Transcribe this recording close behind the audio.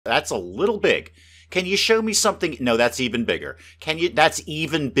That's a little big. Can you show me something? No, that's even bigger. Can you? That's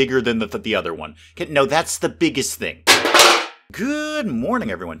even bigger than the other one. No, that's the biggest thing. Good morning,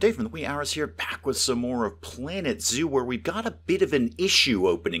 everyone. Dave from the Wee Hours here, back with some more of Planet Zoo, where we've got a bit of an issue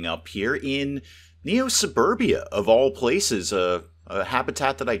opening up here in Neo-Suburbia, of all places. A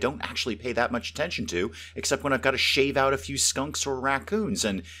habitat that I don't actually pay that much attention to, except when I've got to shave out a few skunks or raccoons.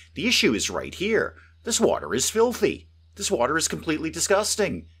 And the issue is right here. This water is filthy. This water is completely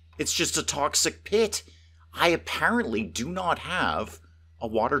disgusting. It's just a toxic pit. I apparently do not have a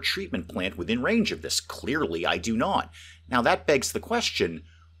water treatment plant within range of this. Clearly, I do not. Now, that begs the question,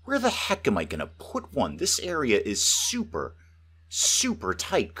 where the heck am I going to put one? This area is super, super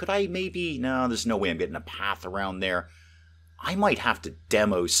tight. Could I maybe... No, there's no way I'm getting a path around there. I might have to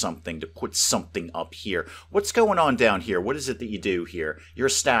demo something to put something up here. What's going on down here? What is it that you do here? You're a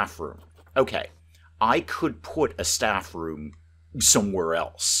staff room. Okay. I could put a staff room somewhere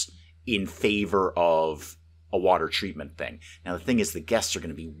else in favor of a water treatment thing. Now, the thing is, the guests are going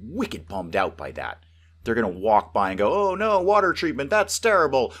to be wicked bummed out by that. They're going to walk by and go, oh no, water treatment, that's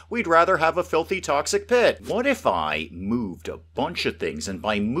terrible. We'd rather have a filthy, toxic pit. What if I moved a bunch of things, and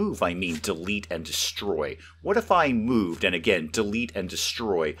by move I mean delete and destroy. What if I moved, and again, delete and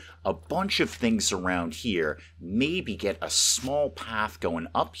destroy, a bunch of things around here, maybe get a small path going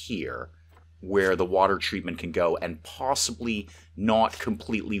up here, where the water treatment can go, and possibly not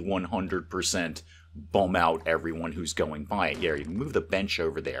completely 100% bum out everyone who's going by it. Here, you can move the bench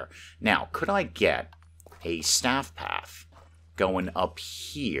over there. Now, could I get a staff path going up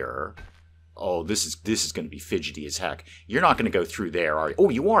here? Oh, this is going to be fidgety as heck. You're not going to go through there, are you? Oh,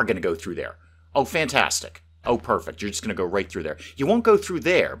 you are going to go through there. Oh, fantastic. Oh, perfect. You're just going to go right through there. You won't go through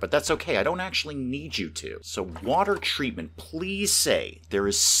there, but that's okay. I don't actually need you to. So water treatment, please say there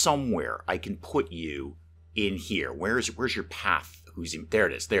is somewhere I can put you in here. Where's your path? There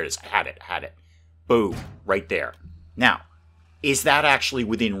it is. There it is. Had it. Boom. Right there. Now, is that actually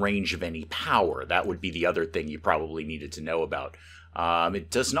within range of any power? That would be the other thing you probably needed to know about. It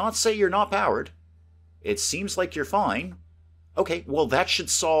does not say you're not powered. It seems like you're fine. Okay, well, that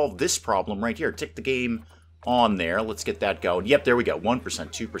should solve this problem right here. Tick the game on there. Let's get that going. Yep, there we go. 1%,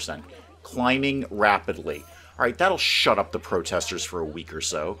 2%. Climbing rapidly. All right, that'll shut up the protesters for a week or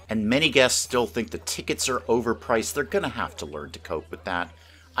so. And many guests still think the tickets are overpriced. They're going to have to learn to cope with that.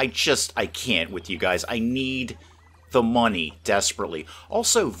 I can't with you guys. I need the money desperately.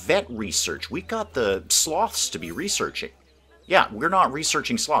 Also, vet research. We've got the sloths to be researching. Yeah, we're not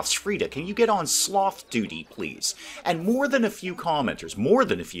researching sloths. Frida, can you get on sloth duty, please? And more than a few commenters, more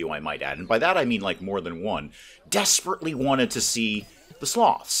than a few, I might add, and by that I mean like more than one, desperately wanted to see the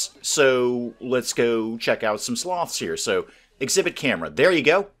sloths. So let's go check out some sloths here. So, exhibit camera. There you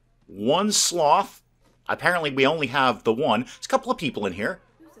go. One sloth. Apparently we only have the one. There's a couple of people in here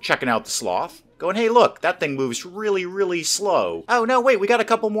checking out the sloth. Going, hey, look, that thing moves really, really slow. Oh, no, wait, we got a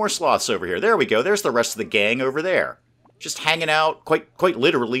couple more sloths over here. There we go. There's the rest of the gang over there. Just hanging out, quite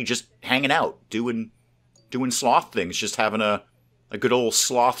literally, just hanging out, doing sloth things, just having a good old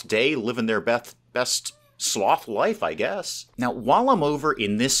sloth day, living their best sloth life, I guess. Now, while I'm over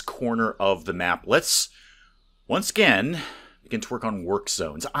in this corner of the map, let's, once again, begin to work on work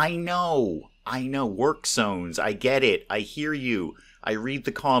zones. I know, work zones, I get it, I hear you, I read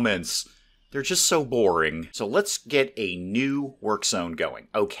the comments. They're just so boring. So let's get a new work zone going.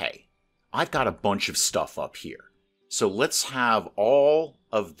 Okay, I've got a bunch of stuff up here. So let's have all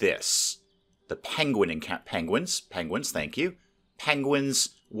of this. The penguin and penguins, thank you. Penguins,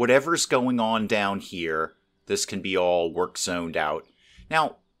 whatever's going on down here, this can be all work zoned out.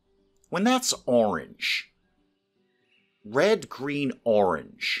 Now, when that's orange, red, green,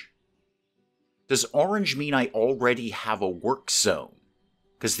 orange, does orange mean I already have a work zone?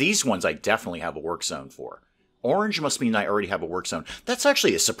 Because these ones I definitely have a work zone for. Orange must mean I already have a work zone. That's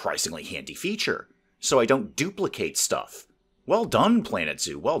actually a surprisingly handy feature, so I don't duplicate stuff. Well done, Planet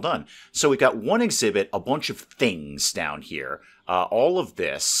Zoo, well done. So we've got one exhibit, a bunch of things down here. All of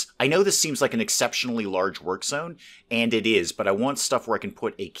this. I know this seems like an exceptionally large work zone, and it is, but I want stuff where I can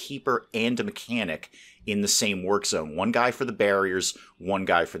put a keeper and a mechanic in the same work zone. One guy for the barriers, one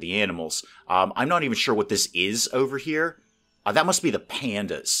guy for the animals. I'm not even sure what this is over here. That must be the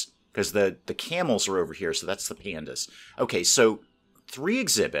pandas, because the camels are over here, so that's the pandas. Okay, so 3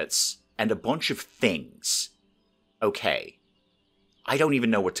 exhibits and a bunch of things. Okay. I don't even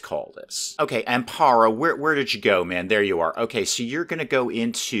know what to call this. Okay, Ampara, where did you go, man? There you are. Okay, so you're going to go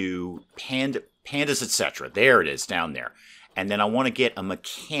into pandas, etc. There it is, down there. And then I want to get a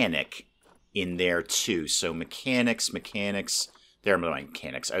mechanic in there, too. So mechanics. There are my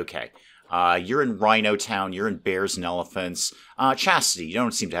mechanics. Okay. You're in Rhino Town. You're in Bears and Elephants. Chastity, you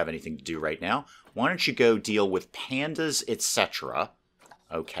don't seem to have anything to do right now. Why don't you go deal with pandas, etc.?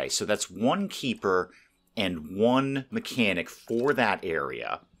 Okay, so that's one keeper and one mechanic for that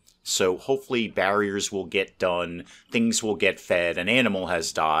area. So hopefully barriers will get done, things will get fed, an animal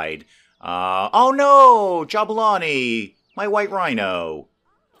has died. Oh no! Jabulani! My white rhino!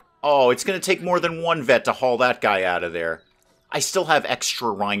 Oh, it's going to take more than one vet to haul that guy out of there. I still have extra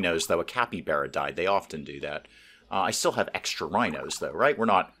rhinos, though. A capybara died. They often do that. I still have extra rhinos, though, right? We're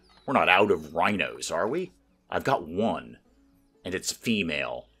not out of rhinos, are we? I've got one, and it's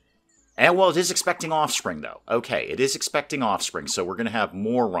female. And, well, it is expecting offspring, though. Okay, it is expecting offspring, so we're going to have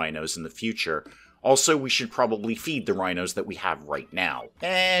more rhinos in the future. Also, we should probably feed the rhinos that we have right now.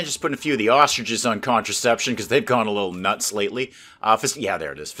 And just putting a few of the ostriches on contraception, because they've gone a little nuts lately. Yeah,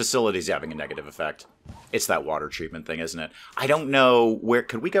 there it is. Facility's having a negative effect. It's that water treatment thing, isn't it? I don't know where...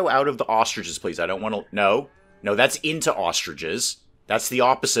 Could we go out of the ostriches, please? I don't want to... No. No, that's into ostriches. That's the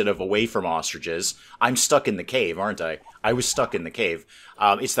opposite of away from ostriches. I'm stuck in the cave, aren't I? I was stuck in the cave.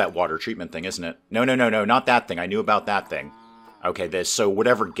 It's that water treatment thing, isn't it? No, not that thing. I knew about that thing. Okay, so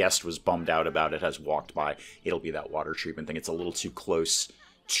whatever guest was bummed out about it has walked by. It'll be that water treatment thing. It's a little too close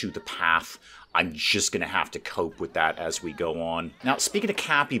to the path. I'm just going to have to cope with that as we go on. Now, speaking of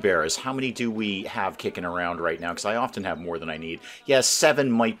capybaras, how many do we have kicking around right now? Because I often have more than I need. Yeah,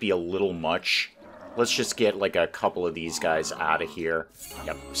 7 might be a little much. Let's just get, like, a couple of these guys out of here.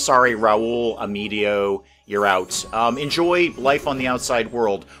 Yep. Sorry, Raul, Amidio, you're out. Enjoy life on the outside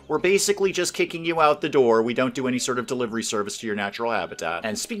world. We're basically just kicking you out the door. We don't do any sort of delivery service to your natural habitat.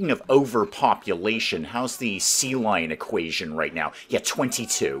 And speaking of overpopulation, how's the sea lion equation right now? Yeah,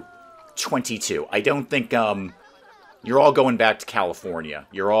 22. 22. I don't think, you're all going back to California.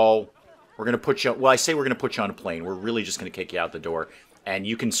 We're going to put you, well, I say we're going to put you on a plane. We're really just going to kick you out the door. And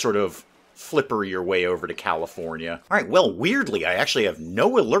you can sort of flipper your way over to California. All right, well, weirdly, I actually have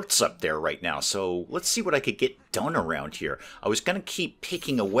no alerts up there right now, so let's see what I could get done around here. I was going to keep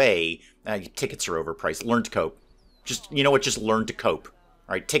picking away. Tickets are overpriced. Learn to cope. Just, you know what, just learn to cope.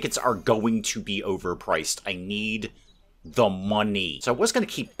 All right, tickets are going to be overpriced. I need the money. So I was going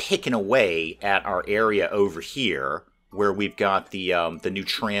to keep picking away at our area over here, where we've got the new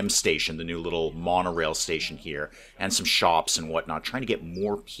tram station, the new little monorail station here, and some shops and whatnot, trying to get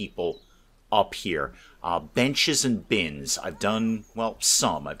more people up here. Benches and bins. I've done, well,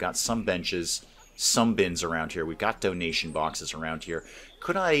 some. I've got some benches, some bins around here. We've got donation boxes around here.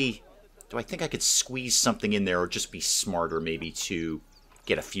 Do I think I could squeeze something in there, or just be smarter maybe to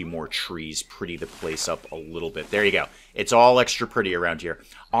get a few more trees, pretty the place up a little bit. There you go. It's all extra pretty around here.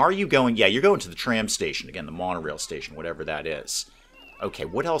 Are you going? Yeah, you're going to the tram station. Again, the monorail station, whatever that is. Okay,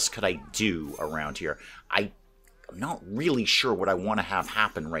 what else could I do around here? I'm not really sure what I want to have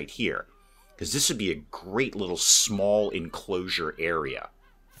happen right here. Because this would be a great little small enclosure area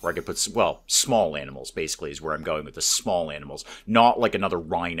where I could put, well, small animals, basically, is where I'm going with the small animals. Not like another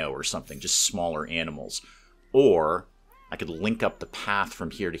rhino or something, just smaller animals. Or I could link up the path from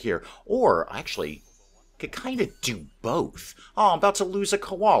here to here. Or, actually, I could kind of do both. Oh, I'm about to lose a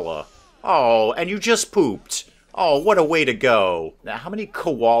koala. Oh, and you just pooped. Oh, what a way to go. Now, how many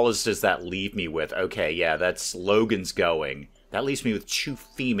koalas does that leave me with? Okay, yeah, that's Logan's going. That leaves me with 2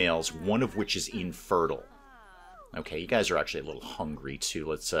 females, one of which is infertile. Okay, you guys are actually a little hungry, too.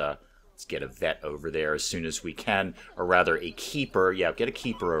 Let's get a vet over there as soon as we can. Or rather, a keeper. Yeah, get a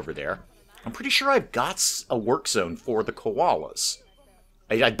keeper over there. I'm pretty sure I've got a work zone for the koalas.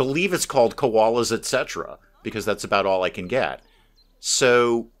 I believe it's called Koalas, etc., because that's about all I can get.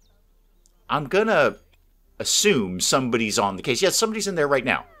 So, I'm gonna assume somebody's on the case. Yeah, somebody's in there right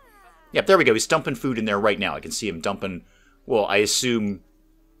now. Yep, there we go. He's dumping food in there right now. I can see him dumping... Well, I assume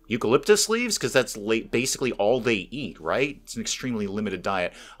eucalyptus leaves, because that's basically all they eat, right? It's an extremely limited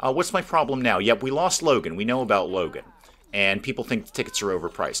diet. What's my problem now? Yep, we lost Logan. We know about Logan. And people think the tickets are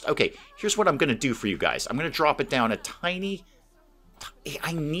overpriced. Okay, here's what I'm going to do for you guys. I'm going to drop it down a tiny...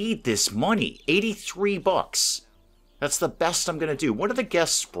 I need this money. 83 bucks. That's the best I'm going to do. What do the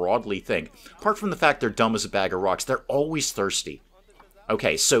guests broadly think? Apart from the fact they're dumb as a bag of rocks, they're always thirsty.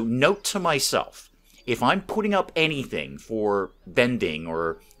 Okay, so note to myself. If I'm putting up anything for vending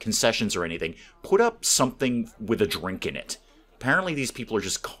or concessions or anything, put up something with a drink in it. Apparently these people are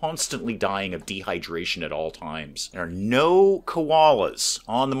just constantly dying of dehydration at all times. There are no koalas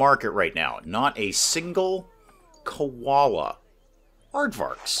on the market right now. Not a single koala.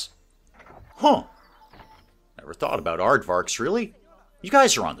 Aardvarks. Huh. Never thought about aardvarks, really. You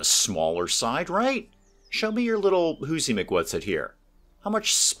guys are on the smaller side, right? Show me your little Whoosy McWhat's-it here. How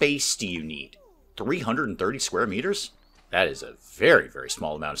much space do you need? 330 square meters? That is a very, very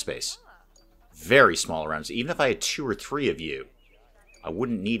small amount of space. Very small around. So even if I had 2 or 3 of you, I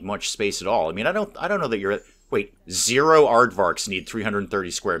wouldn't need much space at all. I mean, I don't know that you're... Wait, 0 aardvarks need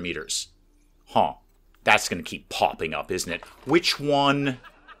 330 square meters. Huh. That's going to keep popping up, isn't it? Which one?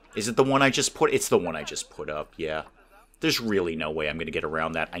 Is it the one I just put? It's the one I just put up, yeah. There's really no way I'm going to get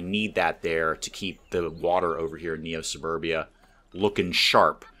around that. I need that there to keep the water over here in Neo-Suburbia looking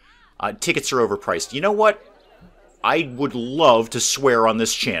sharp. Tickets are overpriced. You know what? I would love to swear on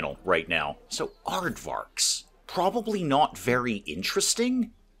this channel right now. So, aardvarks. Probably not very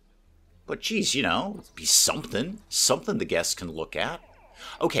interesting. But geez, you know, it'd be something. Something the guests can look at.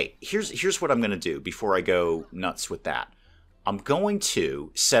 Okay, here's what I'm going to do before I go nuts with that. I'm going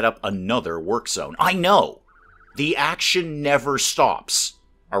to set up another work zone. I know! The action never stops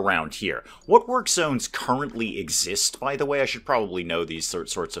around here. What work zones currently exist, by the way? I should probably know these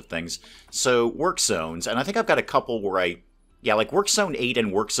sorts of things. So, work zones, and I think I've got a couple where yeah, like Work Zone 8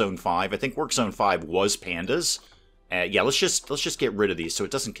 and Work Zone 5. I think Work Zone 5 was pandas. Yeah, let's just get rid of these so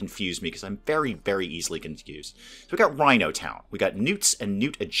it doesn't confuse me, because I'm very, very easily confused. So we got Rhino Town. We got newts and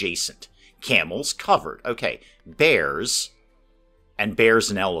newt adjacent. Camels covered. Okay. Bears and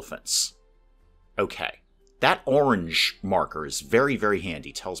elephants. Okay. That orange marker is very, very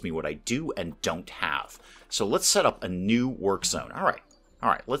handy. Tells me what I do and don't have. So let's set up a new work zone. All right. All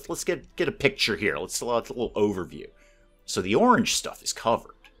right. Let's get a picture here. Let's a little overview. So the orange stuff is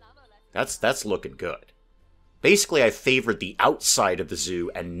covered. That's looking good. Basically, I favored the outside of the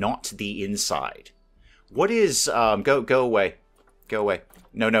zoo and not the inside. What is, go away. Go away.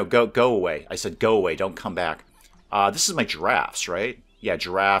 No, go away. I said go away, don't come back. This is my giraffes, right? Yeah,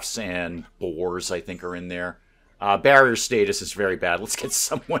 giraffes and boars, I think, are in there. Barrier status is very bad. Let's get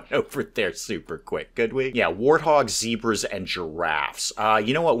someone over there super quick, could we? Yeah, warthogs, zebras, and giraffes.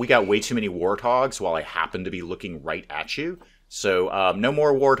 You know what? We got way too many warthogs while I happen to be looking right at you. So, no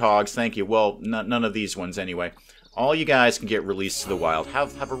more warthogs, thank you. Well, none of these ones anyway. All you guys can get released to the wild.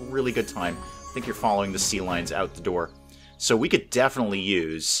 Have a really good time. I think you're following the sea lions out the door. So we could definitely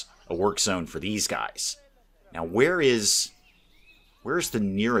use a work zone for these guys. Now, where's the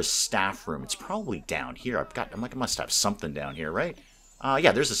nearest staff room? It's probably down here. I must have something down here, right?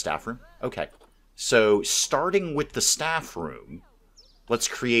 Yeah, there's a staff room. Okay. So, starting with the staff room, let's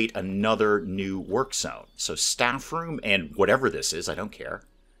create another new work zone. So staff room and whatever this is, I don't care.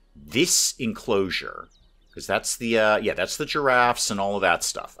 This enclosure, because that's the, yeah, that's the giraffes and all of that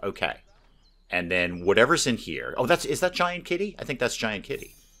stuff. Okay. And then whatever's in here. Oh, is that Giant Kitty? I think that's Giant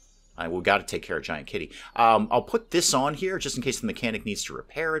Kitty. We've got to take care of Giant Kitty. I'll put this on here just in case the mechanic needs to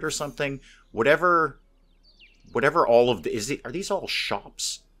repair it or something. Whatever all of the, are these all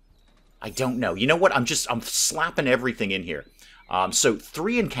shops? I don't know. You know what? I'm slapping everything in here. So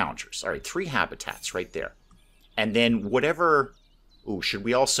 3 encounters. All right, 3 habitats right there. And then whatever... Ooh, should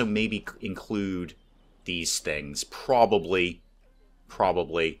we also maybe include these things? Probably.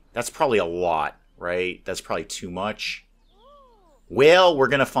 That's probably a lot, right? That's probably too much. Well, we're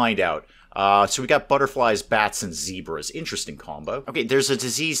going to find out. So we got butterflies, bats, and zebras. Interesting combo. Okay, there's a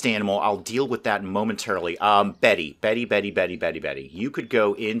diseased animal. I'll deal with that momentarily. Betty. You could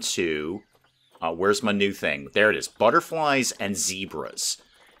go into... where's my new thing? There it is. Butterflies and zebras.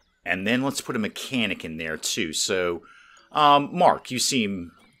 And then let's put a mechanic in there, too. So, Mark, you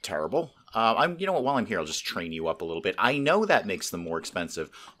seem terrible. You know what? While I'm here, I'll just train you up a little bit. I know that makes them more expensive.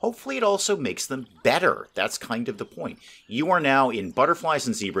 Hopefully, it also makes them better. That's kind of the point. You are now in butterflies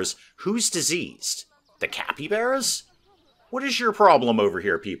and zebras. Who's diseased? The capybaras? What is your problem over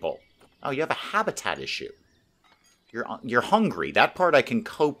here, people? Oh, you have a habitat issue. You're hungry. That part I can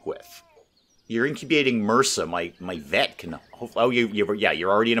cope with. You're incubating MRSA. My vet can... Oh, yeah,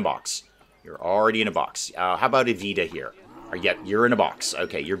 you're already in a box. You're already in a box. How about Evita here? Yeah, you're in a box.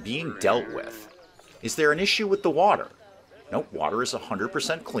 Okay, you're being dealt with. Is there an issue with the water? Nope, water is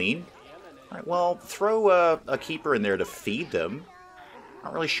 100% clean. All right, well, throw a keeper in there to feed them.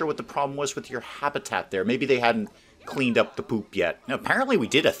 Not really sure what the problem was with your habitat there. Maybe they hadn't cleaned up the poop yet. Now, apparently we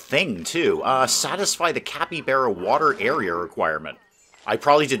did a thing, too. Satisfy the capybara water area requirement. I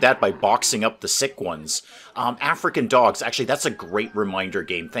probably did that by boxing up the sick ones. African dogs. Actually, that's a great reminder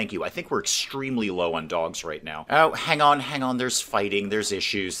game. Thank you. I think we're extremely low on dogs right now. Oh, hang on. There's fighting. There's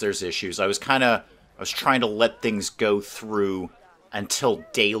issues. I was trying to let things go through until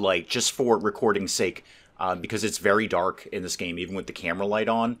daylight, just for recording's sake, because it's very dark in this game, even with the camera light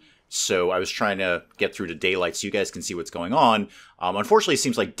on. So I was trying to get through to daylight so you guys can see what's going on. Unfortunately, it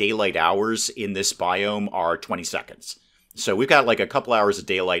seems like daylight hours in this biome are 20 seconds. So we've got like a couple hours of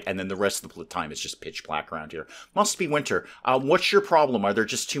daylight, and then the rest of the time it's just pitch black around here. Must be winter. What's your problem? Are there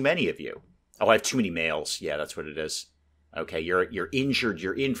just too many of you? Oh, I have too many males. Yeah, that's what it is. Okay, you're injured,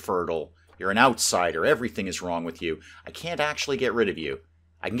 you're infertile, You're an outsider. Everything is wrong with you. I can't actually get rid of you.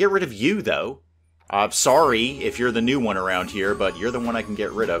 I can get rid of you, though. Sorry if you're the new one around here, but you're the one I can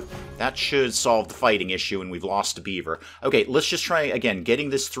get rid of. That should solve the fighting issue, and we've lost a beaver. Okay, let's just try, again,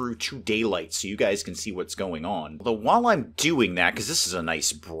 getting this through to daylight so you guys can see what's going on. Although while I'm doing that, because this is a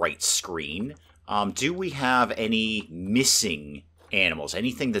nice bright screen, do we have any missing animals?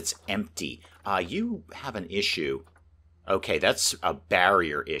 Anything that's empty? You have an issue. Okay, that's a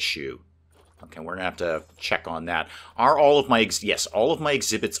barrier issue. Okay, we're gonna have to check on that. Are all of my yes, all of my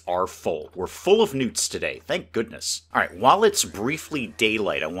exhibits are full. We're full of newts today, thank goodness. All right, while it's briefly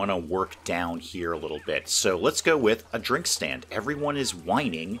daylight, I want to work down here a little bit. So let's go with a drink stand. Everyone is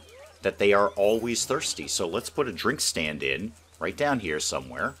whining that they are always thirsty, so let's put a drink stand in right down here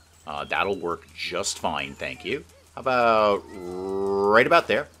somewhere. That'll work just fine, thank you. How about right about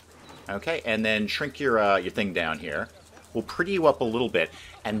there? Okay, and then shrink your thing down here. We'll pretty you up a little bit,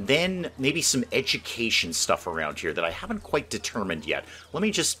 and then maybe some education stuff around here that I haven't quite determined yet. Let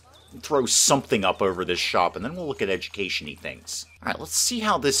me just throw something up over this shop, and then we'll look at education-y things. All right, let's see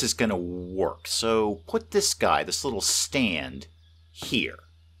how this is going to work. So put this guy, this little stand, here.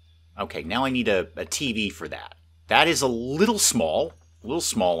 Okay, now I need a TV for that. That is a little small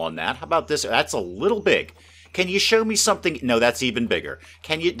on that. How about this? That's a little big. Can you show me something? No, that's even bigger.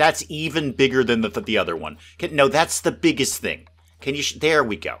 Can you? That's even bigger than the other one. No, that's the biggest thing. Can you? There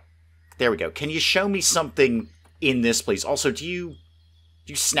we go. There we go. Can you show me something in this, please? Also, do you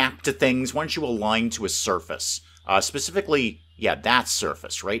snap to things? Why don't you align to a surface? Specifically, yeah, that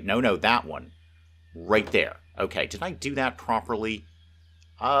surface, right? No, that one. Right there. Okay, did I do that properly?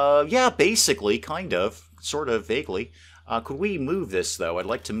 Yeah, basically, kind of. Sort of, vaguely. Could we move this, though? I'd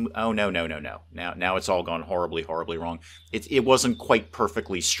like to... Oh, no. Now it's all gone horribly, horribly wrong. It wasn't quite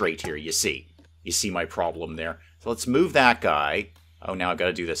perfectly straight here, you see. You see my problem there. So let's move that guy. Oh, now I've got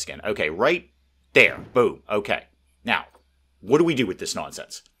to do this again. Okay, right there. Boom. Okay. Now, what do we do with this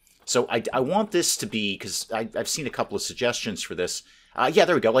nonsense? So I want this to be... Because I've seen a couple of suggestions for this. Yeah,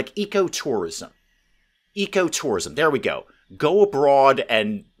 there we go. Like ecotourism. Ecotourism. There we go. Go abroad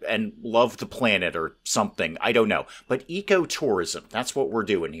and love the planet or something. I don't know. But ecotourism, that's what we're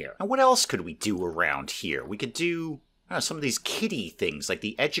doing here. Now, what else could we do around here? We could do some of these kiddie things, like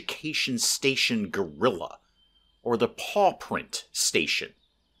the Education Station Gorilla or the Paw Print Station.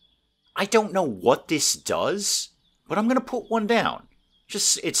 I don't know what this does, but I'm going to put one down.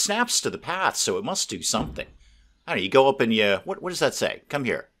 Just, it snaps to the path, so it must do something. I don't know, you go up and you... What does that say? Come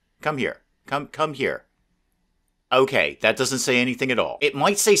here. Come here. Come here. Okay, that doesn't say anything at all. It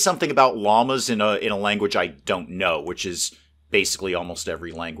might say something about llamas in a language I don't know, which is basically almost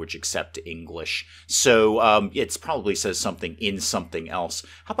every language except English. So it probably says something in something else.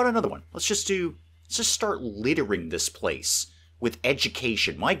 How about another one? Let's just start littering this place with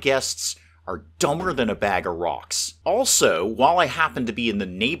education. My guests are dumber than a bag of rocks. Also, while I happen to be in the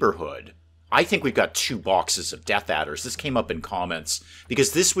neighborhood, I think we've got 2 boxes of Death Adders. This came up in comments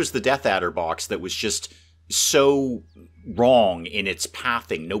because this was the Death Adder box that was just so wrong in its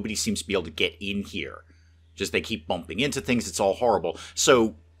pathing. Nobody seems to be able to get in here. Just they keep bumping into things. It's all horrible.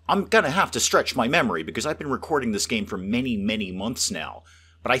 So I'm going to have to stretch my memory because I've been recording this game for many, many months now.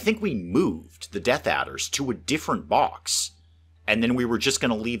 But I think we moved the Death Adders to a different box. And then we were just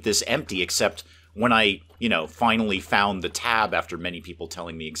going to leave this empty, except when I, finally found the tab after many people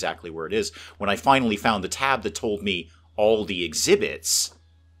telling me exactly where it is. When I finally found the tab that told me all the exhibits,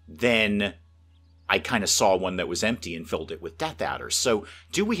 then I kind of saw one that was empty and filled it with Death Adders. So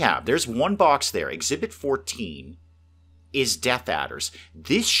there's one box there. Exhibit 14 is Death Adders.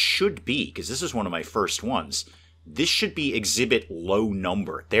 This should be, because this is one of my first ones, this should be exhibit low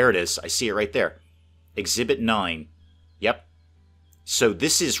number. There it is. I see it right there. Exhibit 9. Yep. So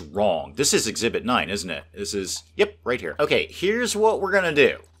this is wrong. This is exhibit 9, isn't it? This is, yep, right here. Okay, here's what we're going to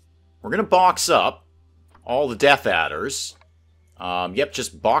do. We're going to box up all the Death Adders. Yep,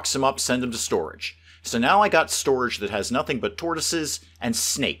 just box them up, send them to storage. So now I got storage that has nothing but tortoises and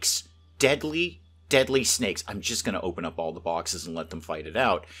snakes. Deadly, deadly snakes. I'm just going to open up all the boxes and let them fight it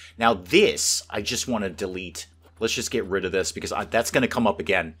out. Now this, I just want to delete. Let's just get rid of this because that's going to come up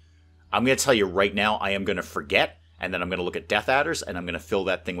again. I'm going to tell you right now, I am going to forget. And then I'm going to look at Death Adders and I'm going to fill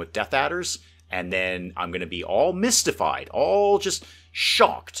that thing with Death Adders. And then I'm going to be all mystified, all just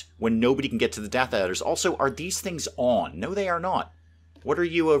shocked when nobody can get to the Death Adders. Also, are these things on? No, they are not. What are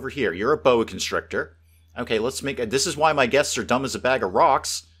you over here? You're a boa constrictor. Okay, let's make... This is why my guests are dumb as a bag of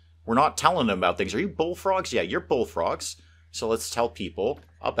rocks. We're not telling them about things. Are you bullfrogs? Yeah, you're bullfrogs. So let's tell people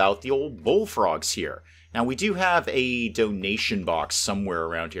about the old bullfrogs here. Now, we do have a donation box somewhere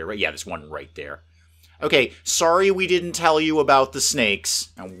around here, right? Yeah, there's one right there. Okay, sorry we didn't tell you about the snakes.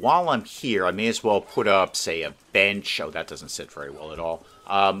 And while I'm here, I may as well put up, say, a bench. Oh, that doesn't sit very well at all.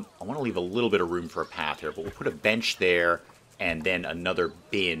 I want to leave a little bit of room for a path here, but we'll put a bench there and then another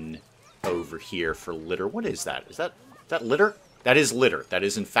bin over here for litter. What is that? Is that litter? That is litter. That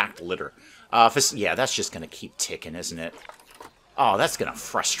is, in fact, litter. Yeah, that's just going to keep ticking, isn't it? Oh, that's going to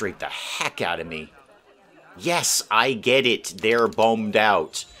frustrate the heck out of me. Yes, I get it. They're bummed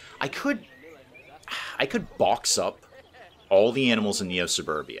out. I could box up all the animals in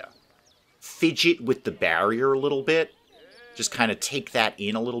Neo-Suburbia. Fidget with the barrier a little bit. Just kind of take that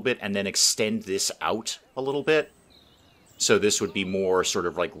in a little bit and then extend this out a little bit. So this would be more sort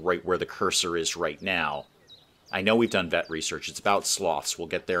of like right where the cursor is right now. I know we've done vet research. It's about sloths. We'll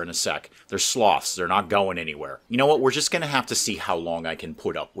get there in a sec. They're sloths. They're not going anywhere. You know what? We're just going to have to see how long I can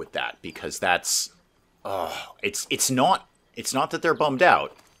put up with that, because that's... it's not that they're bummed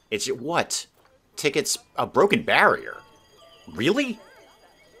out. It's... What? Tickets... A broken barrier? Really?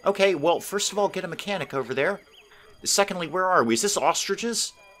 Okay, well, first of all, get a mechanic over there. Secondly, where are we? Is this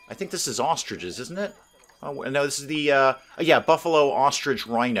ostriches? I think this is ostriches, isn't it? Oh, no, this is the, yeah, buffalo, ostrich,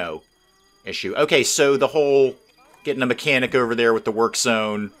 rhino issue. Okay, so the whole getting a mechanic over there with the work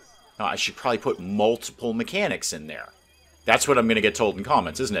zone. I should probably put multiple mechanics in there. That's what I'm going to get told in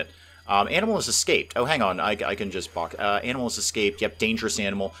comments, isn't it? Animal has escaped. Oh, hang on. I can just box. Animal has escaped. Yep, dangerous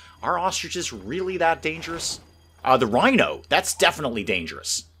animal. Are ostriches really that dangerous? The rhino. That's definitely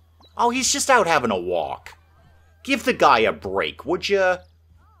dangerous. Oh, he's just out having a walk. Give the guy a break, would you?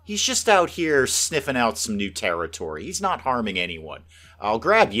 He's just out here sniffing out some new territory. He's not harming anyone. I'll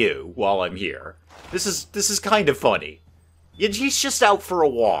grab you while I'm here. This is kind of funny. He's just out for a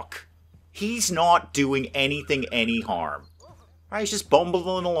walk. He's not doing anything any harm. Right, he's just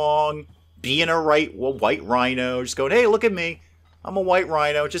bumbling along, being a white rhino, just going, hey, look at me. I'm a white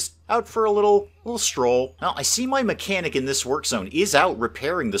rhino, just out for a little stroll. Now, I see my mechanic in this work zone is out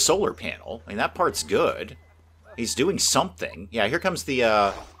repairing the solar panel. I mean, that part's good. He's doing something. Yeah, here comes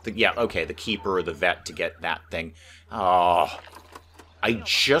the keeper or the vet to get that thing. Oh, I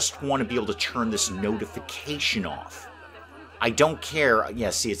just want to be able to turn this notification off. I don't care.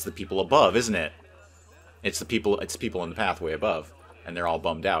 Yeah, see, it's the people above, isn't it? It's the people in the pathway above, and they're all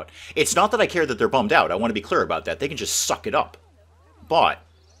bummed out. It's not that I care that they're bummed out. I want to be clear about that. They can just suck it up. But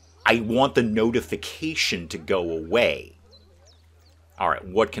I want the notification to go away. Alright,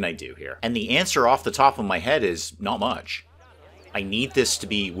 what can I do here? And the answer off the top of my head is not much. I need this to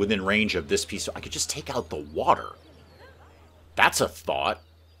be within range of this piece. I could just take out the water. That's a thought.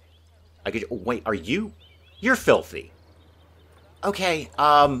 I could... Oh, wait, are you? You're filthy. Okay,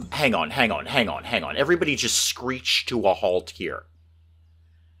 hang on. Everybody just screech to a halt here.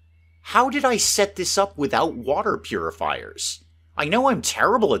 How did I set this up without water purifiers? I know I'm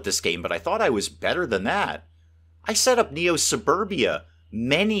terrible at this game, but I thought I was better than that. I set up Neo-Suburbia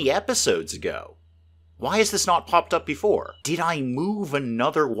many episodes ago. Why has this not popped up before? Did I move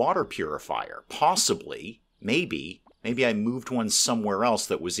another water purifier? Possibly. Maybe. Maybe I moved one somewhere else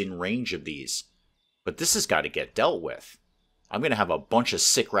that was in range of these. But this has got to get dealt with. I'm going to have a bunch of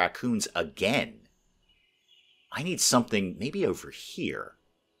sick raccoons again. I need something maybe over here.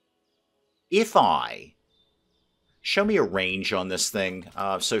 If I... Show me a range on this thing.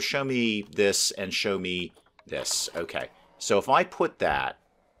 So show me this and show me this. Okay. So if I put that,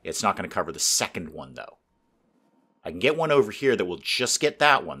 it's not going to cover the second one, though. I can get one over here that will just get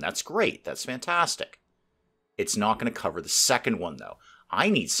that one. That's great. That's fantastic. It's not going to cover the second one, though. I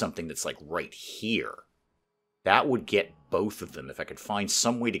need something that's like right here. That would get both of them if I could find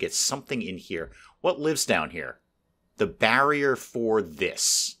some way to get something in here. What lives down here? The barrier for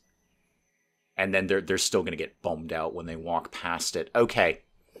this. And then they're still going to get bummed out when they walk past it. Okay.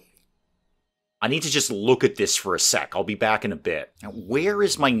 I need to just look at this for a sec. I'll be back in a bit. Now, where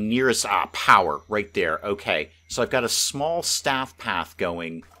is my nearest... power. Right there. Okay. So I've got a small staff path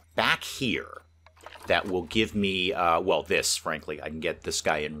going back here that will give me... well, this, frankly. I can get this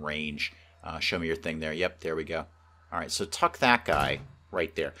guy in range. Show me your thing there. Yep, there we go. All right, so tuck that guy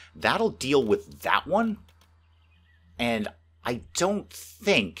right there. That'll deal with that one. And I don't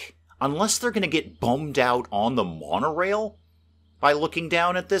think... Unless they're going to get bummed out on the monorail by looking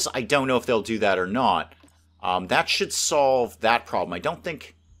down at this, I don't know if they'll do that or not. That should solve that problem. I don't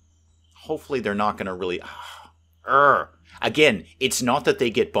think... Hopefully they're not going to really... Again, it's not that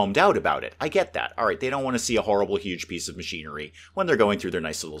they get bummed out about it. I get that. All right, they don't want to see a horrible, huge piece of machinery when they're going through their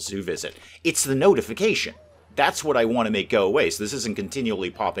nice little zoo visit. It's the notification. That's what I want to make go away, so this isn't continually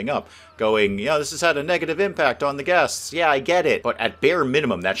popping up, going, yeah, this has had a negative impact on the guests. Yeah, I get it. But at bare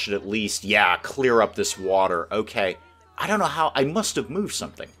minimum, that should at least, yeah, clear up this water. Okay. I don't know how. I must have moved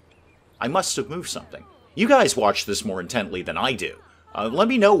something. You guys watch this more intently than I do. Let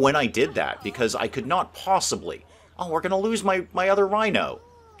me know when I did that, because I could not possibly... Oh, we're going to lose my other rhino.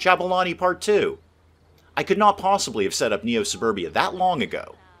 Jabulani Part 2. I could not possibly have set up Neo Suburbia that long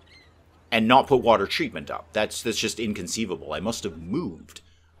ago and not put water treatment up. That's just inconceivable. I must have moved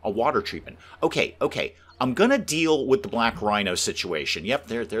a water treatment. Okay. I'm going to deal with the black rhino situation. Yep,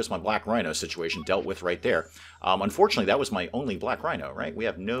 there's my black rhino situation dealt with right there. Unfortunately, that was my only black rhino, right? We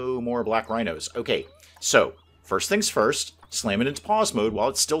have no more black rhinos. Okay, so first things first, slam it into pause mode while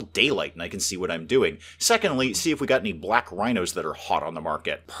it's still daylight and I can see what I'm doing. Secondly, see if we got any black rhinos that are hot on the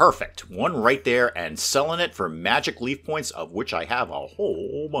market. Perfect. One right there and selling it for magic leaf points, of which I have a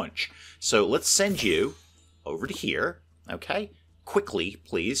whole bunch. So let's send you over to here, okay? Quickly,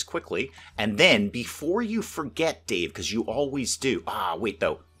 please, quickly. And then, before you forget, Dave, because you always do... Ah, wait,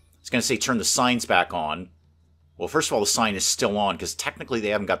 though. I was going to say turn the signs back on. Well, first of all, the sign is still on, because technically they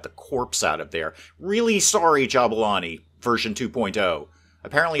haven't got the corpse out of there. Really sorry, Jabulani, version 2.0.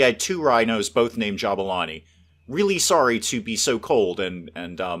 Apparently I had 2 rhinos, both named Jabulani. Really sorry to be so cold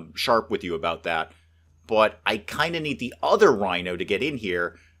and sharp with you about that. But I kind of need the other rhino to get in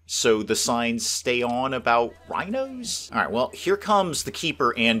here, so the signs stay on about rhinos? Alright, well, here comes the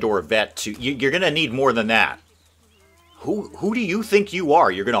keeper and/or vet. You're gonna need more than that. Who do you think you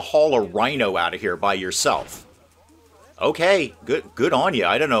are? You're gonna haul a rhino out of here by yourself. Okay, good on you.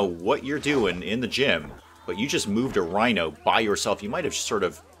 I don't know what you're doing in the gym, but you just moved a rhino by yourself. You might have sort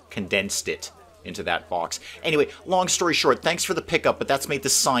of condensed it into that box. Anyway, long story short, thanks for the pickup, but that's made the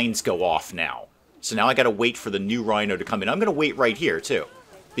signs go off now. So now I gotta wait for the new rhino to come in. I'm gonna wait right here, too.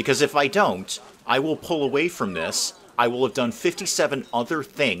 Because if I don't, I will pull away from this. I will have done 57 other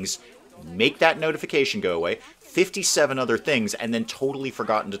things, make that notification go away, 57 other things, and then totally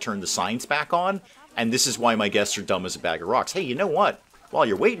forgotten to turn the signs back on. And this is why my guests are dumb as a bag of rocks. Hey, you know what? While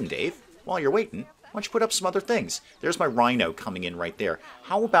you're waiting, Dave, while you're waiting, why don't you put up some other things? There's my rhino coming in right there.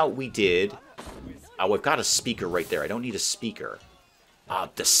 How about we did... Oh, I've got a speaker right there. I don't need a speaker.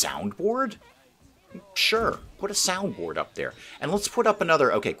 The soundboard? Sure, put a soundboard up there. And let's put up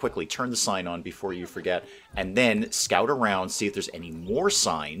another... Okay, quickly, turn the sign on before you forget. And then scout around, see if there's any more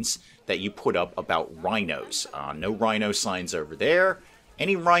signs that you put up about rhinos. No rhino signs over there.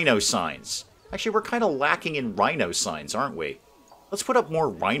 Any rhino signs? Actually, we're kind of lacking in rhino signs, aren't we? Let's put up more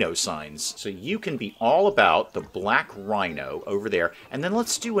rhino signs. So you can be all about the black rhino over there. And then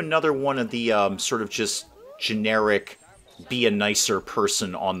let's do another one of the sort of just generic... be a nicer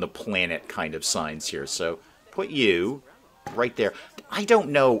person on the planet kind of signs here. So put you right there. I don't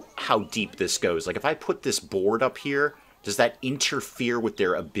know how deep this goes. Like if I put this board up here, does that interfere with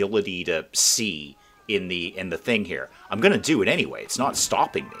their ability to see in the thing here? I'm going to do it anyway. It's not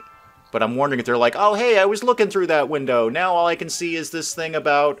stopping me. But I'm wondering if they're like, oh, hey, I was looking through that window. Now all I can see is this thing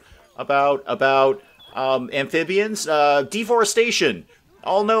about amphibians, deforestation.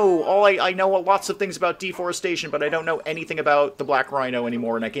 I know lots of things about deforestation, but I don't know anything about the black rhino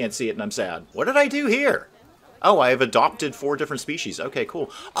anymore, and I can't see it, and I'm sad. What did I do here? Oh, I have adopted 4 different species. Okay,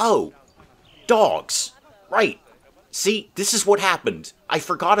 cool. Oh, dogs. Right. See, this is what happened. I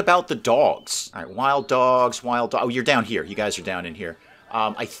forgot about the dogs. All right, wild dogs, Oh, you're down here. You guys are down in here.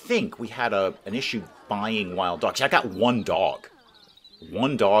 I think we had an issue buying wild dogs. I got 1 dog.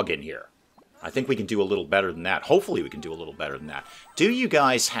 1 dog in here. I think we can do a little better than that. Hopefully we can do a little better than that. Do you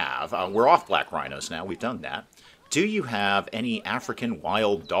guys have... we're off black rhinos now. We've done that. Do you have any African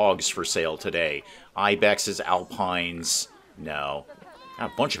wild dogs for sale today? Ibexes, alpines? No. A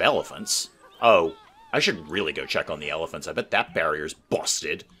bunch of elephants. Oh, I should really go check on the elephants. I bet that barrier's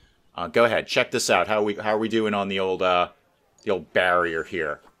busted. Go ahead. Check this out. How are we doing on the old barrier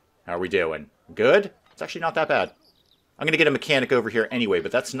here? How are we doing? Good? It's actually not that bad. I'm going to get a mechanic over here anyway,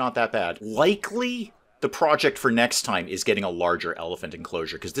 but that's not that bad. Likely, the project for next time is getting a larger elephant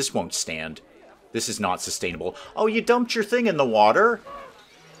enclosure, because this won't stand. This is not sustainable. Oh, you dumped your thing in the water?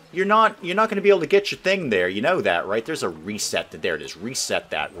 You're not going to be able to get your thing there. You know that, right? There's a reset. There it is. Reset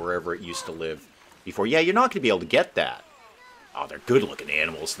that wherever it used to live before. Yeah, you're not going to be able to get that. Oh, they're good-looking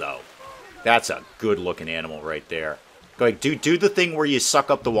animals, though. That's a good-looking animal right there. Go ahead, do the thing where you suck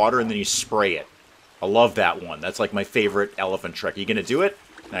up the water and then you spray it. I love that one. That's like my favorite elephant trick. Are you going to do it?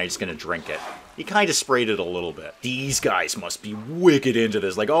 Now you're just going to drink it. He kind of sprayed it a little bit. These guys must be wicked into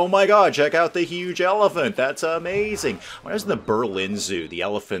this. Like, oh my god, check out the huge elephant. That's amazing. When I was in the Berlin Zoo, the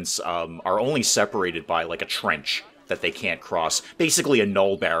elephants are only separated by like a trench. that they can't cross. Basically a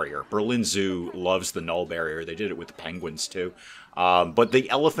null barrier. Berlin Zoo loves the null barrier. They did it with the penguins too. But the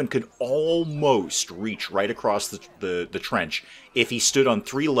elephant could almost reach right across the trench if he stood on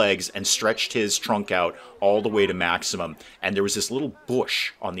 3 legs and stretched his trunk out all the way to maximum. And there was this little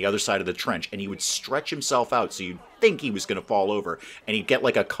bush on the other side of the trench, and he would stretch himself out so you'd think he was going to fall over, and he'd get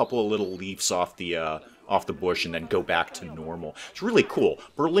like a couple of little leaves off the bush and then go back to normal. It's really cool.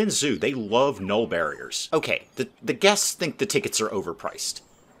 Berlin Zoo, they love null barriers. Okay, the guests think the tickets are overpriced.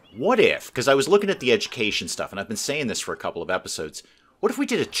 What if, because I was looking at the education stuff, and I've been saying this for a couple of episodes, what if we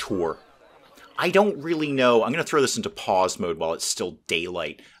did a tour? I don't really know. I'm going to throw this into pause mode while it's still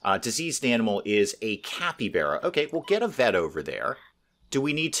daylight. Diseased animal is a capybara. Okay, we'll get a vet over there. Do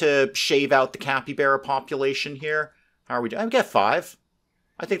we need to shave out the capybara population here? How are we doing? I've got 5.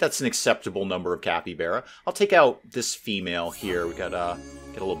 I think that's an acceptable number of capybara. I'll take out this female here. We got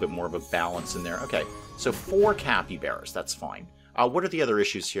get a little bit more of a balance in there. Okay, so 4 capybaras. That's fine. What are the other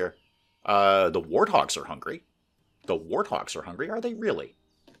issues here? The warthogs are hungry. The warthogs are hungry. Are they really?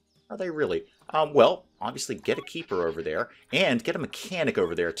 Are they really? Well, obviously get a keeper over there. And get a mechanic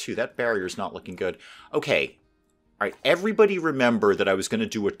over there, too. That barrier's not looking good. Okay. All right, everybody remember that I was going to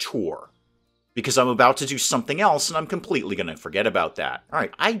do a tour. Because I'm about to do something else, and I'm completely going to forget about that. All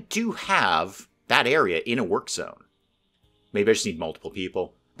right, I do have that area in a work zone. Maybe I just need multiple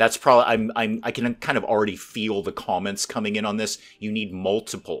people. That's probably, I can kind of already feel the comments coming in on this. You need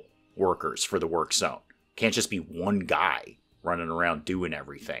multiple workers for the work zone. Can't just be one guy running around doing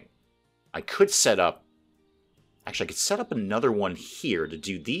everything. I could set up, actually I could set up another one here to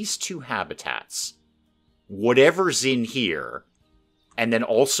do these 2 habitats. Whatever's in here, and then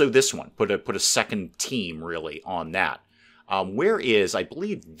also this one. Put a second team, really, on that. Where is, I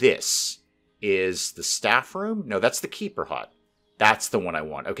believe this is the staff room? No, that's the keeper hut. That's the one I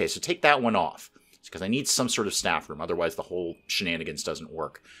want. Okay, so take that one off. It's because I need some sort of staff room. Otherwise, the whole shenanigans doesn't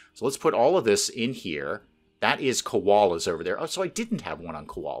work. So let's put all of this in here. That is koalas over there. Oh, so I didn't have one on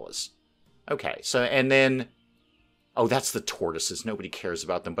koalas. Okay, so, and then... Oh, that's the tortoises. Nobody cares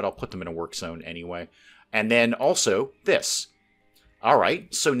about them, but I'll put them in a work zone anyway. And then also this. All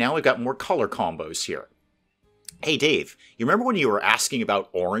right, so now we've got more color combos here. Hey, Dave, you remember when you were asking about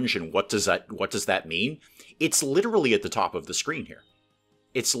orange and what does that mean? It's literally at the top of the screen here.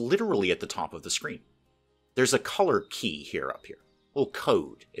 It's literally at the top of the screen. There's a color key here up here. A little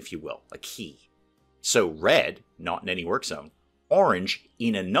code, if you will, a key. So red, not in any work zone. Orange,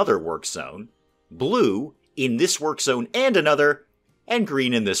 in another work zone. Blue, in this work zone and another. And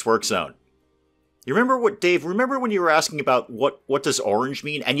green in this work zone. You remember what, Dave, remember when you were asking about what does orange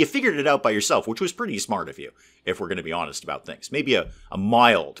mean? And you figured it out by yourself, which was pretty smart of you, if we're going to be honest about things. Maybe a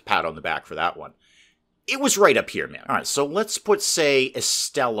mild pat on the back for that one. It was right up here, man. All right, so let's put, say,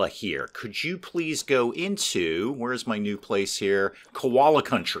 Estella here. Could you please go into, where's my new place here? Koala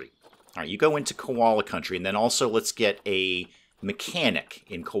Country. All right, you go into Koala Country, and then also let's get a mechanic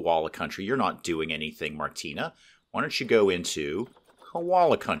in Koala Country. You're not doing anything, Martina. Why don't you go into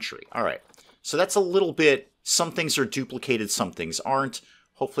Koala Country? All right. So that's a little bit, some things are duplicated, some things aren't.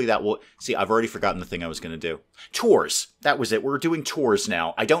 Hopefully that will, see, I've already forgotten the thing I was going to do. Tours, that was it. We're doing tours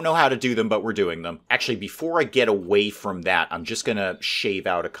now. I don't know how to do them, but we're doing them. Actually, before I get away from that, I'm just going to shave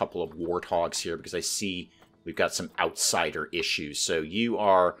out a couple of warthogs here because I see we've got some outsider issues. So you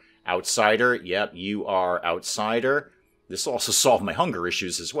are outsider. Yep, you are outsider. This will also solve my hunger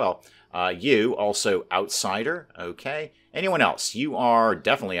issues as well. You also outsider. Okay. Anyone else? You are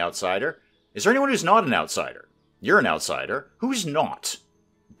definitely outsider. Is there anyone who's not an outsider? You're an outsider. Who's not?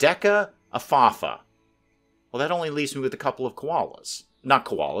 Deka Afafa. Well, that only leaves me with a couple of koalas. Not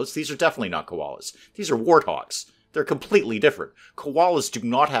koalas. These are definitely not koalas. These are warthogs. They're completely different. Koalas do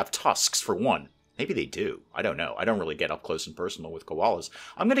not have tusks, for one. Maybe they do. I don't know. I don't really get up close and personal with koalas.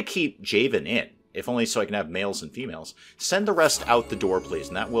 I'm going to keep Javen in, if only so I can have males and females. Send the rest out the door, please,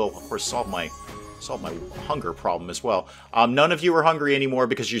 and that will, of course, solve my hunger problem as well. None of you are hungry anymore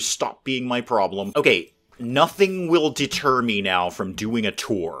because you stopped being my problem. Okay, nothing will deter me now from doing a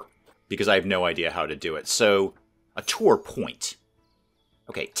tour because I have no idea how to do it. So, a tour point.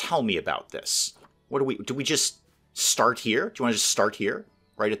 Okay, tell me about this. What do we just start here? Do you want to just start here?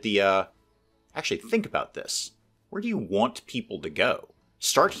 Right at the, actually, think about this. Where do you want people to go?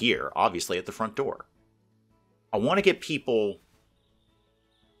 Start here, obviously, at the front door. I want to get people...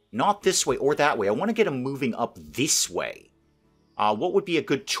 not this way or that way. I want to get them moving up this way. What would be a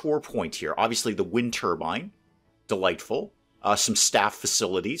good tour point here? Obviously, the wind turbine. Delightful. Some staff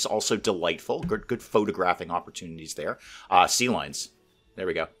facilities. Also delightful. Good photographing opportunities there. Sea lines. There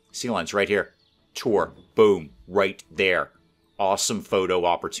we go. Sea lines right here. Tour. Boom. Right there. Awesome photo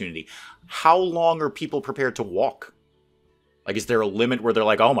opportunity. How long are people prepared to walk Like, is there a limit where they're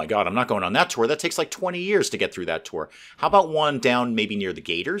like, oh my god, I'm not going on that tour. That takes like 20 years to get through that tour. How about one down maybe near the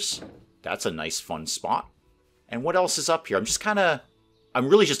Gators? That's a nice, fun spot. And what else is up here? I'm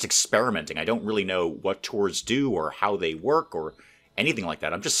really just experimenting. I don't really know what tours do or how they work or anything like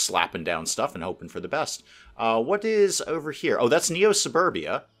that. I'm just slapping down stuff and hoping for the best. What is over here? Oh, that's Neo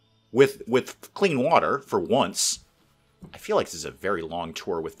Suburbia with clean water for once. I feel like this is a very long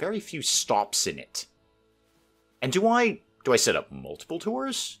tour with very few stops in it. And do I set up multiple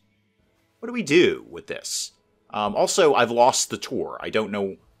tours? What do we do with this? Also, I've lost the tour. I don't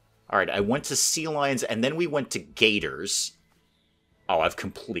know. All right, I went to Sea Lions, and then we went to Gators. Oh, I've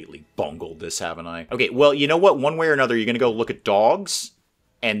completely bungled this, haven't I? Okay, well, you know what? One way or another, you're going to go look at dogs,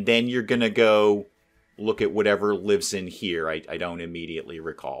 and then you're going to go look at whatever lives in here. I don't immediately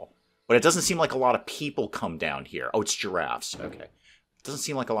recall. But it doesn't seem like a lot of people come down here. Oh, it's giraffes. Okay. It doesn't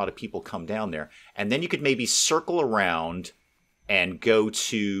seem like a lot of people come down there. And then you could maybe circle around and go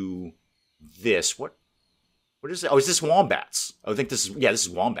to this. What is it? Oh, is this Wombats? Oh, I think this is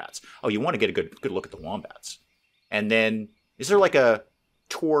Wombats. Oh, you want to get a good look at the Wombats. And then, is there like a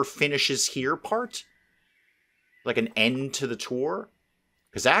tour finishes here part? Like an end to the tour?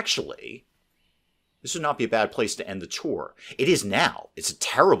 Because actually, this would not be a bad place to end the tour. It is now. It's a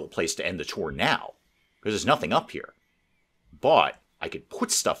terrible place to end the tour now. Because there's nothing up here. But I could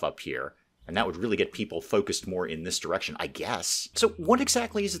put stuff up here, and that would really get people focused more in this direction, I guess. So what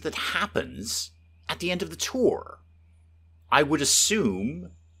exactly is it that happens at the end of the tour? I would assume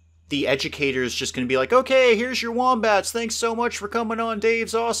the educator is just going to be like, okay, here's your Wombats. Thanks so much for coming on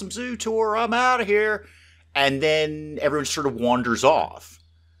Dave's awesome zoo tour. I'm out of here. And then everyone sort of wanders off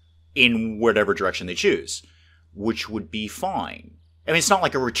in whatever direction they choose, which would be fine. I mean, it's not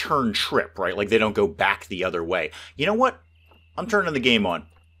like a return trip, right? Like, they don't go back the other way. You know what? I'm turning the game on.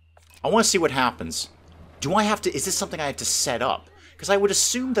 I want to see what happens. Do I have to... Is this something I have to set up? Because I would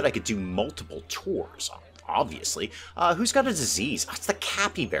assume that I could do multiple tours, obviously. Who's got a disease? Oh, it's the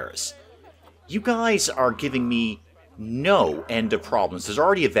capybaras. You guys are giving me no end of problems. There's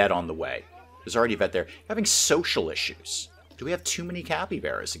already a vet on the way. There's already a vet there. Having social issues. Do we have too many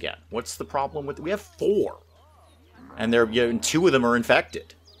capybaras again? What's the problem with... We have 4. And they're, you know, 2 of them are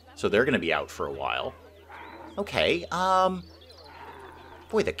infected. So they're going to be out for a while. Okay,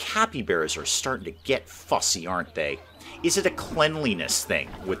 boy, the capybaras are starting to get fussy, aren't they? Is it a cleanliness thing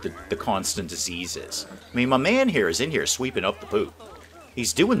with the constant diseases? I mean, my man here is in here sweeping up the poop.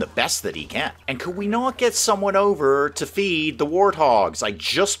 He's doing the best that he can. And could we not get someone over to feed the warthogs? I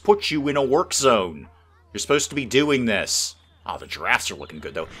just put you in a work zone. You're supposed to be doing this. Oh, the giraffes are looking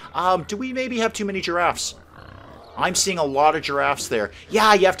good, though. Do we maybe have too many giraffes? I'm seeing a lot of giraffes there.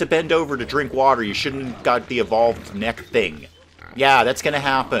 Yeah, you have to bend over to drink water. You shouldn't have got the evolved neck thing. Yeah, that's going to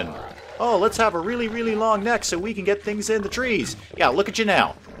happen. Oh, let's have a really, really long neck so we can get things in the trees. Yeah, look at you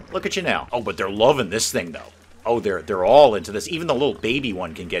now. Look at you now. Oh, but they're loving this thing, though. Oh, they're all into this. Even the little baby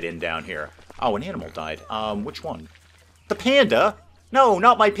one can get in down here. Oh, an animal died. Which one? The panda? No,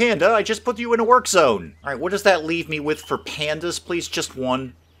 not my panda. I just put you in a work zone. All right, what does that leave me with for pandas, please? Just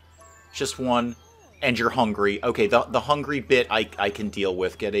one. Just one. And you're hungry. Okay, the hungry bit I can deal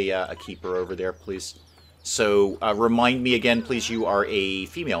with. Get a keeper over there, please. So, remind me again, please, you are a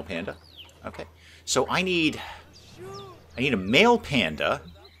female panda. Okay. So I need a male panda.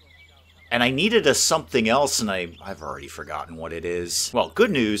 And I needed a something else, and I've already forgotten what it is. Well,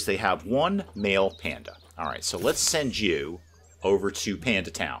 good news, they have 1 male panda. Alright, so let's send you over to Panda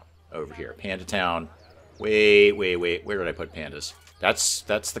Town. Over here. Panda Town. Wait. Where did I put pandas? That's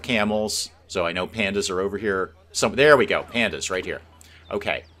the camels. So I know pandas are over here. There we go. Pandas right here.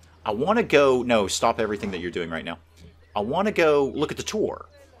 Okay. I want to go... No, stop everything that you're doing right now. I want to go look at the tour.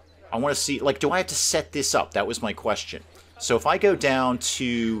 I want to see... Like, do I have to set this up? That was my question. So if I go down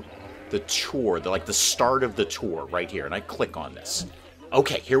to the tour, the start of the tour right here, and I click on this.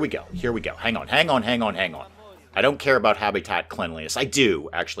 Okay, here we go. Here we go. Hang on. I don't care about habitat cleanliness. I do.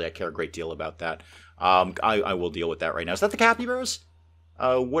 Actually, I care a great deal about that. I will deal with that right now. Is that the capybaras?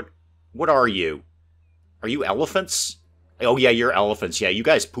 What are you? Are you elephants? Oh, yeah, you're elephants. Yeah, you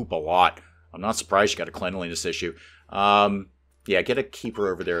guys poop a lot. I'm not surprised you got a cleanliness issue. Yeah, get a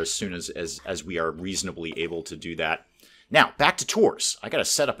keeper over there as soon as we are reasonably able to do that. Now, back to tours. I gotta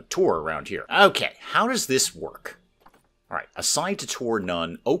set up a tour around here. Okay, how does this work? Alright, assign to tour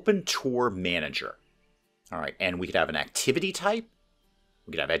none. Open tour manager. Alright, and we could have an activity type.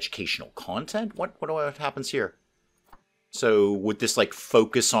 We could have educational content. What happens here? So would this, like,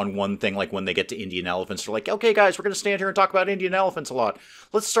 focus on one thing, like when they get to Indian elephants? They're like, okay, guys, we're going to stand here and talk about Indian elephants a lot.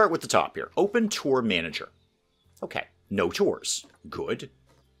 Let's start with the top here. Open tour manager. Okay, no tours. Good.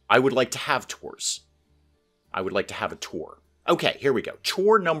 I would like to have tours. I would like to have a tour. Okay, here we go.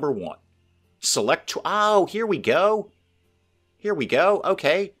 Tour number 1. Select tour. Oh, here we go. Here we go.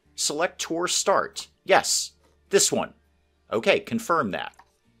 Okay. Select tour start. Yes. This one. Okay, confirm that.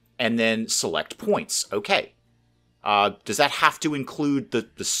 And then select points. Okay. Does that have to include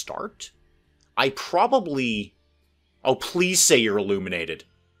the start? I probably... Oh, please say you're illuminated.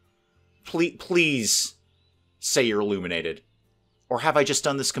 Please say you're illuminated. Or have I just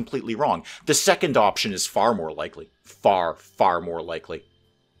done this completely wrong? The second option is far more likely. Far, far more likely.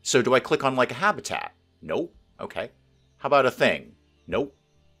 So do I click on like a habitat? Nope. Okay. How about a thing? Nope.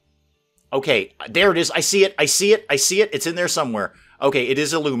 Okay, there it is. I see it. I see it. I see it. It's in there somewhere. Okay, it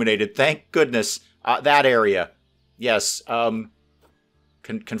is illuminated. Thank goodness. That area. Yes.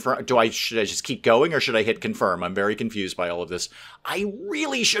 Confirm. Should I just keep going or should I hit confirm? I'm very confused by all of this. I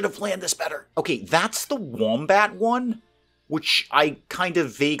really should have planned this better. Okay, that's the Wombat one, which I kind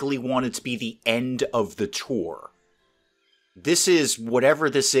of vaguely wanted to be the end of the tour. This is whatever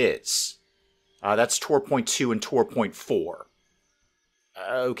this is. That's tour point 2 and tour point 4.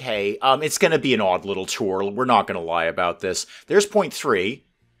 Okay, it's going to be an odd little tour. We're not going to lie about this. There's point 3.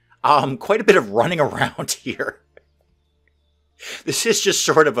 Quite a bit of running around here. This is just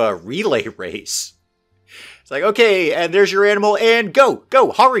sort of a relay race. It's like, okay, and there's your animal, and go,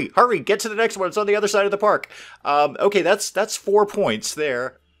 hurry, get to the next one. It's on the other side of the park. Okay, that's 4 points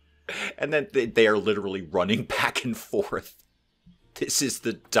there. And then they are literally running back and forth. This is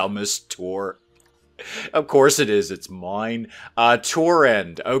the dumbest tour. Of course it is. It's mine. Tour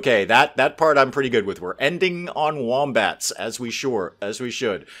end. Okay, that part I'm pretty good with. We're ending on Wombats, as we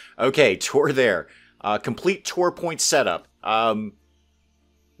should. Okay, tour there. Complete tour point setup.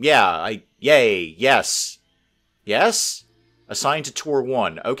 Yeah, yay, yes. Yes? Assigned to tour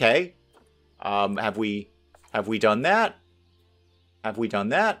 1. Okay. Have we done that? Have we done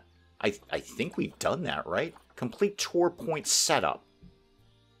that? I think we've done that, right? Complete tour point setup.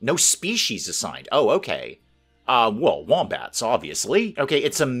 No species assigned. Oh, okay. Well, wombats, obviously. Okay,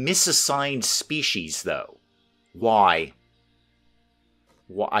 it's a misassigned species, though. Why?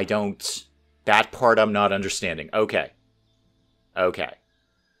 Why? I don't... That part I'm not understanding. Okay. Okay.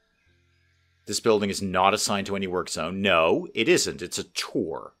 This building is not assigned to any work zone. No, it isn't. It's a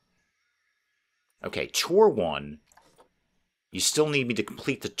tour. Okay, tour 1. You still need me to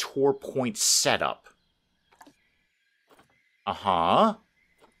complete the tour point setup. Uh-huh.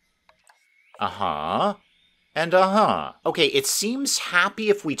 Uh-huh. And uh-huh. Okay, it seems happy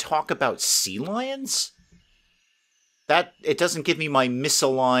if we talk about sea lions. That, it doesn't give me my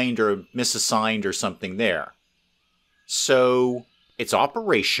misaligned or misassigned or something there. So, it's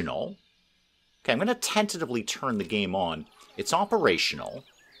operational. Okay, I'm going to tentatively turn the game on. It's operational.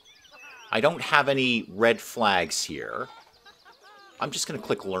 I don't have any red flags here. I'm just going to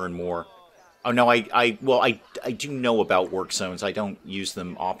click Learn More. Oh, no, I do know about work zones. I don't use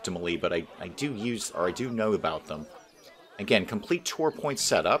them optimally, but I do know about them. Again, complete tour point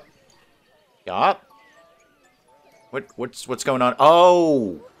setup. Yup. What's going on?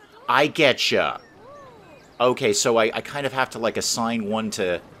 Oh, I getcha. Okay, so I kind of have to, like, assign one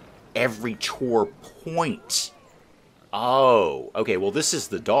to every tour point. Oh, okay, well, this is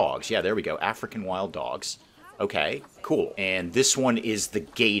the dogs. Yeah, there we go. African wild dogs. Okay, cool. And this one is the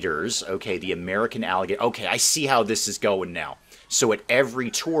gators. Okay, the American alligator. Okay, I see how this is going now. So at every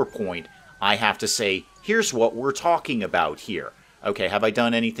tour point, I have to say, here's what we're talking about here. Okay, have I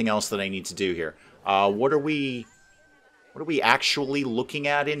done anything else that I need to do here? What are we actually looking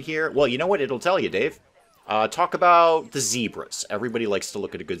at in here? Well, you know what? It'll tell you, Dave. Talk about the zebras. Everybody likes to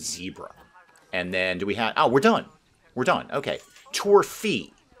look at a good zebra. And then do we have... Oh, we're done. We're done. Okay. Tour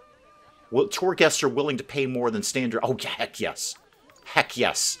fee. Well, tour guests are willing to pay more than standard... Oh, heck yes. Heck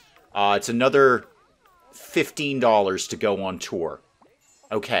yes. It's another $15 to go on tour.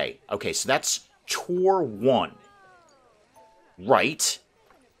 Okay. Okay, so that's tour 1. Right?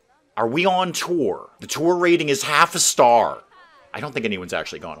 Are we on tour? The tour rating is half a star. I don't think anyone's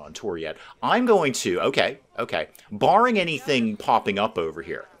actually gone on tour yet. I'm going to... Okay. Barring anything popping up over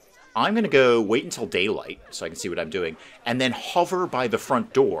here, I'm going to go wait until daylight so I can see what I'm doing, and then hover by the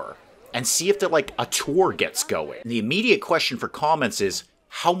front door and see if a tour gets going. And the immediate question for comments is,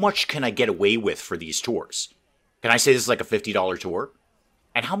 how much can I get away with for these tours? Can I say this is like a $50 tour?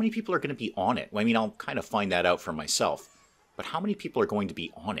 And how many people are going to be on it? Well, I mean, I'll kind of find that out for myself. But how many people are going to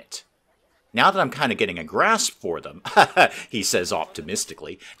be on it? Now that I'm kind of getting a grasp for them, he says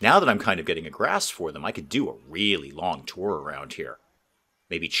optimistically, now that I'm kind of getting a grasp for them, I could do a really long tour around here.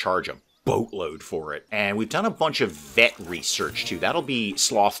 Maybe charge a boatload for it. And we've done a bunch of vet research, too. That'll be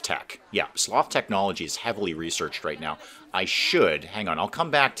Sloth Tech. Yeah, Sloth Technology is heavily researched right now. I should... Hang on, I'll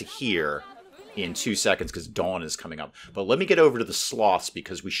come back to here in 2 seconds because dawn is coming up. But let me get over to the sloths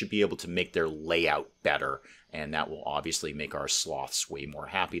because we should be able to make their layout better. And that will obviously make our sloths way more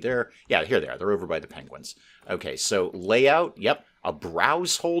happy. Yeah, here they are. They're over by the penguins. Okay, so layout, yep. A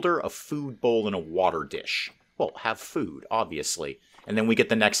browse holder, a food bowl, and a water dish. Well, have food, obviously. And then we get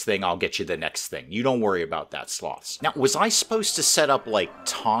the next thing, I'll get you the next thing. You don't worry about that, sloths. Now, was I supposed to set up, like,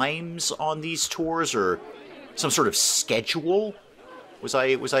 times on these tours or some sort of schedule? Was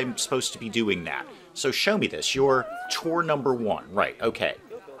I supposed to be doing that? So show me this. Your tour number 1. Right, okay.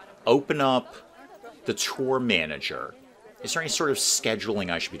 Open up the tour manager. Is there any sort of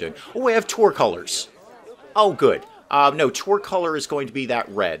scheduling I should be doing? Oh, I have tour colors. Oh, good. No, tour color is going to be that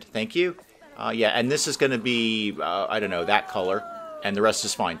red. Thank you. Yeah, and this is going to be, I don't know, that color. And the rest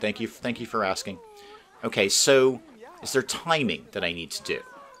is fine. Thank you for asking. Okay, so is there timing that I need to do?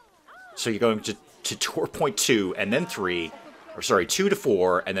 So you're going to tour point 2 and then 3, or sorry, 2 to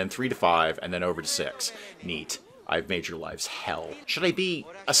 4 and then 3 to 5 and then over to 6. Neat. I've made your lives hell. Should I be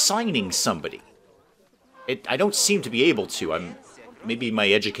assigning somebody? I don't seem to be able to. Maybe my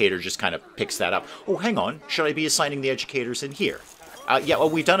educator just kind of picks that up. Oh, hang on. Should I be assigning the educators in here? Yeah, well,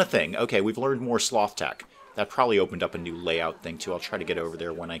 we've done a thing. Okay, we've learned more sloth tech. That probably opened up a new layout thing, too. I'll try to get over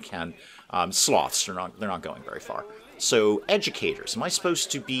there when I can. Sloths, they're not going very far. So, educators. Am I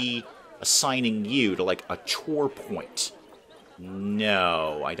supposed to be assigning you to, like, a tour point?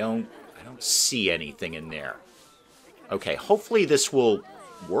 No, I don't see anything in there. Okay, hopefully this will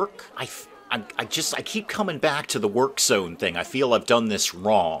work. I keep coming back to the work zone thing. I feel I've done this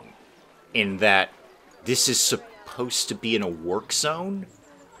wrong. In that this is supposed to be in a work zone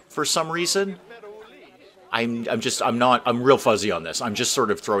for some reason. I'm real fuzzy on this. I'm just sort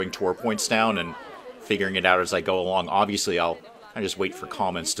of throwing tour points down and figuring it out as I go along. Obviously, I just wait for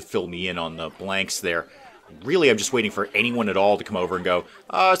comments to fill me in on the blanks there. Really, I'm just waiting for anyone at all to come over and go,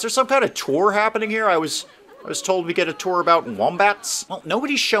 is there some kind of tour happening here? I was told we get a tour about wombats. Well,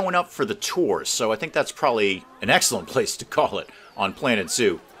 nobody's showing up for the tours, so I think that's probably an excellent place to call it on Planet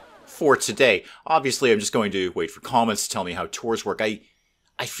Zoo for today. Obviously, I'm just going to wait for comments to tell me how tours work. I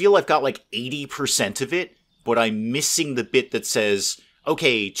feel I've got like 80% of it, but I'm missing the bit that says,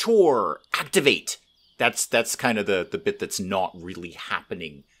 okay, tour, activate. That's kind of the bit that's not really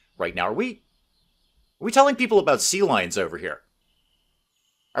happening right now. Are we telling people about sea lions over here?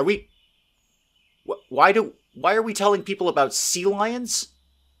 Are we... Why are we telling people about sea lions?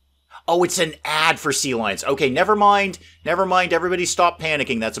 Oh, it's an ad for sea lions. Okay, never mind. Everybody stop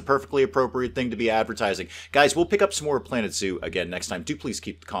panicking. That's a perfectly appropriate thing to be advertising. Guys, we'll pick up some more Planet Zoo again next time. Do please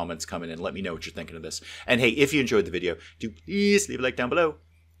keep the comments coming and let me know what you're thinking of this. And hey, if you enjoyed the video, do please leave a like down below.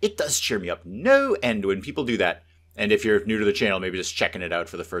 It does cheer me up no end when people do that. And if you're new to the channel, maybe just checking it out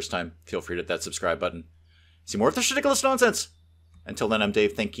for the first time, feel free to hit that subscribe button. See more of this ridiculous nonsense. Until then, I'm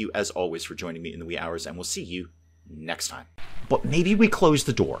Dave. Thank you, as always, for joining me in the wee hours, and we'll see you next time. But maybe we close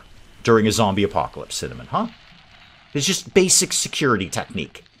the door during a zombie apocalypse, Cinnamon, huh? It's just basic security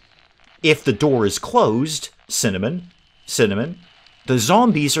technique. If the door is closed, Cinnamon, the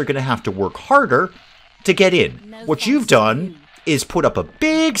zombies are going to have to work harder to get in. What you've done is put up a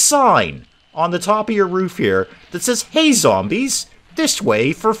big sign on the top of your roof here that says, "Hey, zombies, this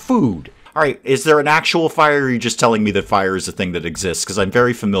way for food." Alright, is there an actual fire, or are you just telling me that fire is a thing that exists? Because I'm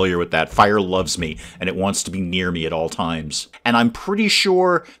very familiar with that. Fire loves me, and it wants to be near me at all times. And I'm pretty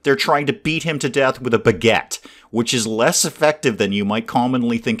sure they're trying to beat him to death with a baguette, which is less effective than you might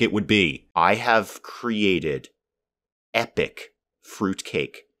commonly think it would be. I have created epic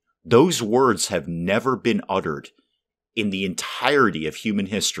fruitcake. Those words have never been uttered in the entirety of human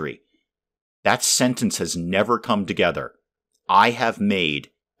history. That sentence has never come together. I have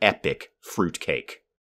made epic fruitcake.